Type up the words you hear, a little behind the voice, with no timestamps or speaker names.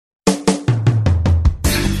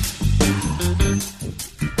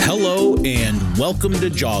Hello and welcome to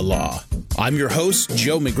Jaw Law. I'm your host,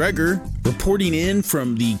 Joe McGregor, reporting in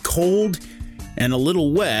from the cold and a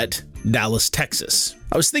little wet Dallas, Texas.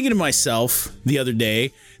 I was thinking to myself the other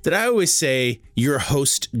day that I always say your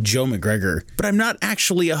host, Joe McGregor, but I'm not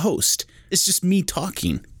actually a host. It's just me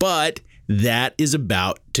talking. But that is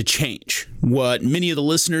about to change. What many of the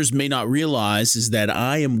listeners may not realize is that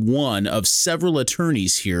I am one of several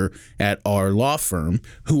attorneys here at our law firm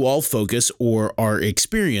who all focus or are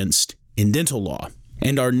experienced in dental law.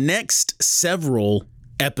 And our next several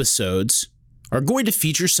episodes are going to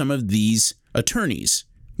feature some of these attorneys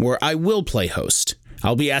where I will play host.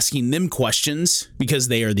 I'll be asking them questions because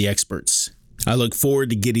they are the experts. I look forward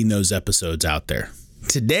to getting those episodes out there.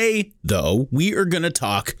 Today, though, we are going to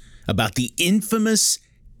talk about the infamous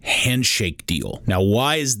Handshake deal. Now,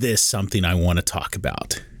 why is this something I want to talk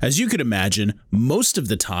about? As you could imagine, most of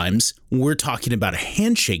the times we're talking about a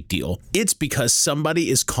handshake deal, it's because somebody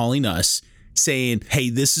is calling us saying, hey,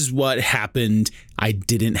 this is what happened. I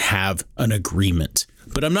didn't have an agreement.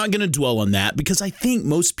 But I'm not going to dwell on that because I think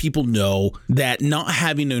most people know that not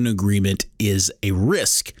having an agreement is a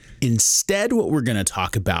risk. Instead, what we're going to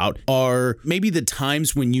talk about are maybe the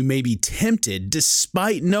times when you may be tempted,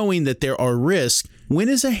 despite knowing that there are risks. When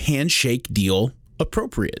is a handshake deal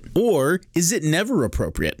appropriate? Or is it never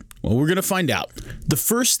appropriate? Well, we're going to find out. The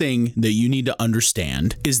first thing that you need to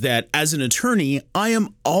understand is that as an attorney, I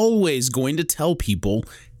am always going to tell people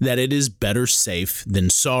that it is better safe than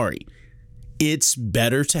sorry. It's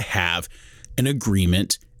better to have an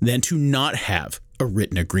agreement than to not have a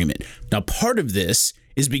written agreement. Now, part of this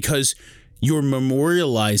is because you're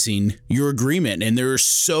memorializing your agreement, and there are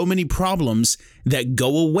so many problems that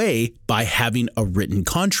go away by having a written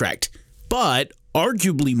contract. But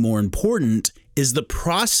arguably more important is the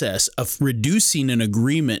process of reducing an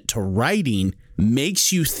agreement to writing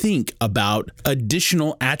makes you think about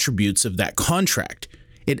additional attributes of that contract.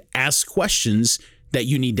 It asks questions that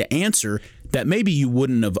you need to answer that maybe you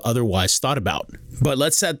wouldn't have otherwise thought about. But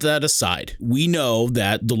let's set that aside. We know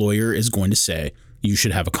that the lawyer is going to say you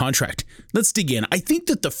should have a contract. Let's dig in. I think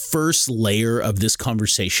that the first layer of this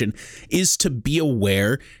conversation is to be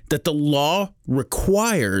aware that the law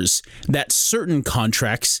requires that certain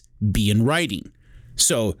contracts be in writing.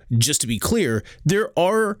 So just to be clear, there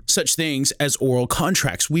are such things as oral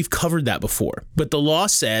contracts. We've covered that before. But the law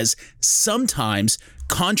says sometimes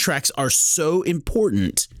contracts are so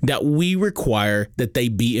important that we require that they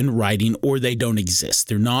be in writing or they don't exist.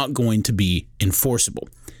 They're not going to be enforceable.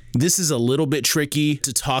 This is a little bit tricky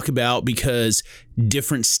to talk about because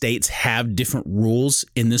different states have different rules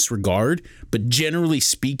in this regard. But generally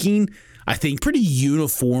speaking, I think pretty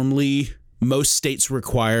uniformly, most states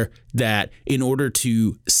require that in order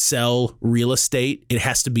to sell real estate, it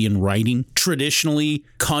has to be in writing. Traditionally,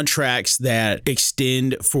 contracts that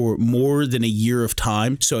extend for more than a year of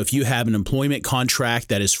time. So if you have an employment contract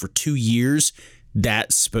that is for 2 years,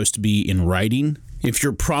 that's supposed to be in writing. If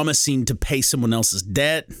you're promising to pay someone else's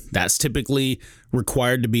debt, that's typically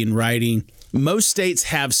required to be in writing. Most states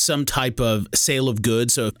have some type of sale of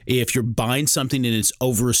goods. So if you're buying something and it's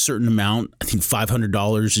over a certain amount, I think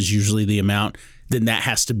 $500 is usually the amount, then that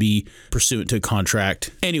has to be pursuant to a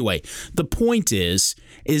contract. Anyway, the point is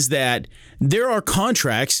that there are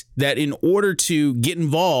contracts that in order to get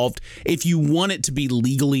involved, if you want it to be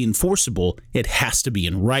legally enforceable, it has to be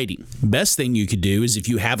in writing. Best thing you could do is if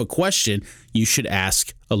you have a question, you should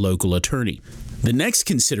ask a local attorney. The next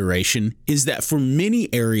consideration is that for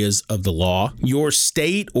many areas of the law, your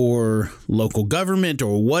state or local government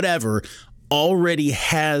or whatever already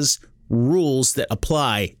has rules that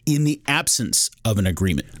apply in the absence of an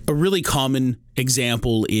agreement. A really common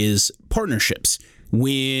example is partnerships.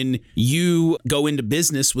 When you go into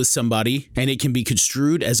business with somebody and it can be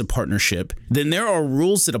construed as a partnership, then there are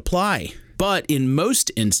rules that apply. But in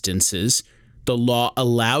most instances, the law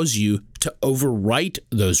allows you to overwrite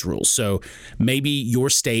those rules. So maybe your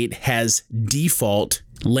state has default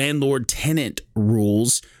landlord-tenant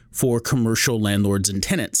rules for commercial landlords and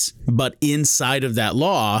tenants. But inside of that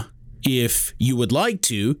law, if you would like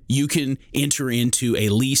to, you can enter into a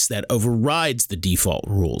lease that overrides the default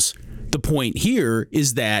rules. The point here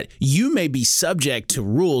is that you may be subject to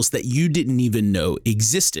rules that you didn't even know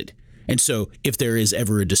existed. And so if there is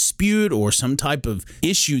ever a dispute or some type of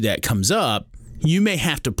issue that comes up, you may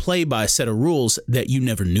have to play by a set of rules that you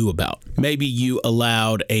never knew about. Maybe you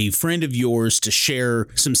allowed a friend of yours to share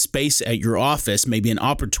some space at your office, maybe an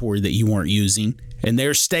operatory that you weren't using, and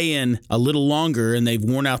they're staying a little longer and they've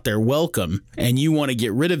worn out their welcome and you want to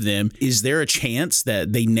get rid of them. Is there a chance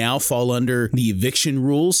that they now fall under the eviction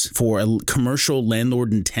rules for a commercial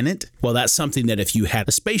landlord and tenant? Well, that's something that if you had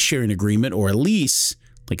a space sharing agreement or a lease,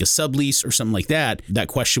 like a sublease or something like that, that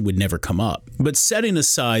question would never come up. But setting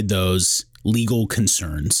aside those legal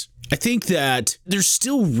concerns, I think that there's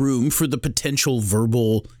still room for the potential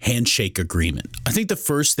verbal handshake agreement. I think the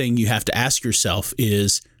first thing you have to ask yourself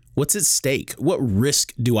is, what's at stake? What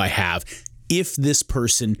risk do I have if this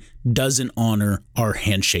person doesn't honor our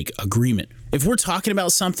handshake agreement? If we're talking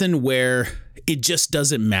about something where it just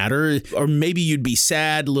doesn't matter, or maybe you'd be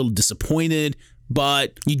sad, a little disappointed,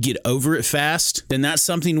 but you'd get over it fast, then that's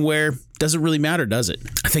something where it doesn't really matter, does it?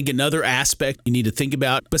 I think another aspect you need to think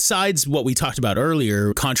about, besides what we talked about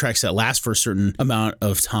earlier, contracts that last for a certain amount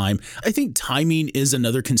of time, I think timing is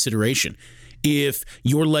another consideration. If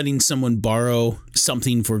you're letting someone borrow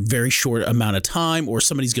something for a very short amount of time, or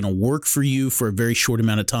somebody's going to work for you for a very short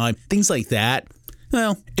amount of time, things like that,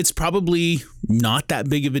 well, it's probably not that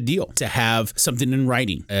big of a deal to have something in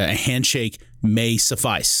writing. A handshake may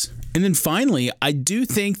suffice. And then finally, I do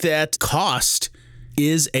think that cost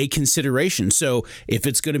is a consideration. So if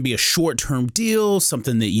it's going to be a short-term deal,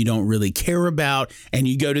 something that you don't really care about, and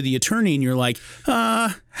you go to the attorney and you're like,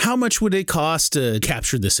 how much would it cost to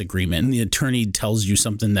capture this agreement? And the attorney tells you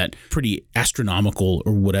something that pretty astronomical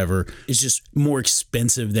or whatever is just more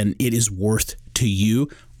expensive than it is worth to you.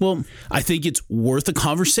 Well, I think it's worth a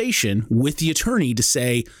conversation with the attorney to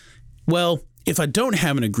say, well, if I don't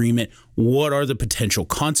have an agreement, what are the potential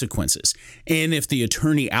consequences? And if the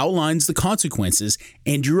attorney outlines the consequences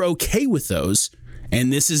and you're okay with those,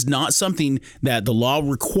 and this is not something that the law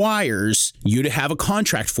requires you to have a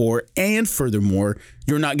contract for, and furthermore,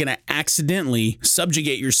 you're not going to accidentally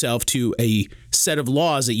subjugate yourself to a set of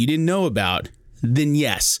laws that you didn't know about, then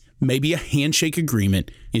yes, maybe a handshake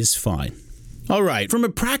agreement is fine. All right, from a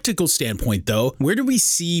practical standpoint, though, where do we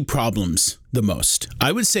see problems the most?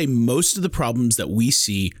 I would say most of the problems that we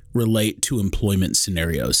see relate to employment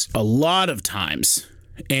scenarios. A lot of times,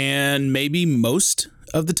 and maybe most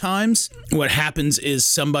of the times, what happens is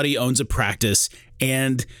somebody owns a practice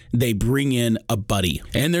and they bring in a buddy,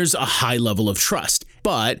 and there's a high level of trust.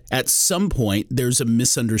 But at some point, there's a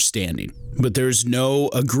misunderstanding, but there's no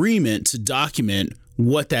agreement to document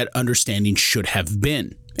what that understanding should have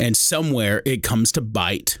been. And somewhere it comes to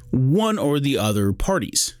bite one or the other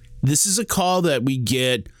parties. This is a call that we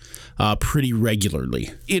get pretty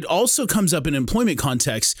regularly. It also comes up in employment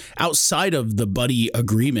contexts outside of the buddy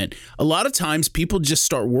agreement. A lot of times people just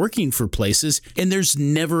start working for places and there's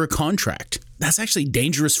never a contract. That's actually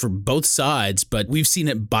dangerous for both sides, but we've seen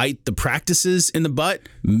it bite the practices in the butt,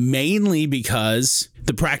 mainly because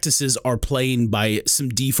the practices are playing by some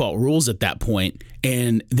default rules at that point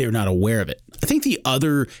and they're not aware of it. I think the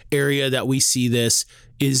other area that we see this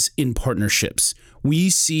is in partnerships.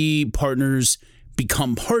 We see partners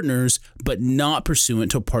become partners, but not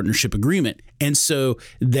pursuant to a partnership agreement. And so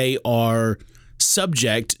they are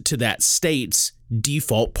subject to that state's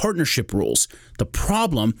default partnership rules. The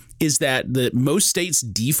problem is that most states'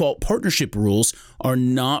 default partnership rules are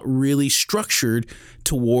not really structured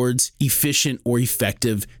towards efficient or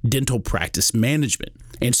effective dental practice management.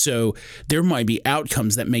 And so there might be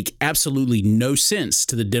outcomes that make absolutely no sense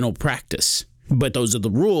to the dental practice, but those are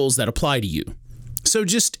the rules that apply to you. So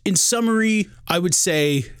just in summary, I would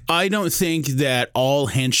say I don't think that all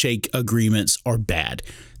handshake agreements are bad.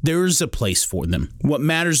 There's a place for them. What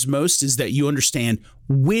matters most is that you understand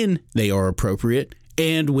when they are appropriate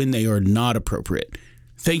and when they are not appropriate.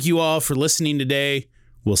 Thank you all for listening today.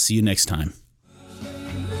 We'll see you next time.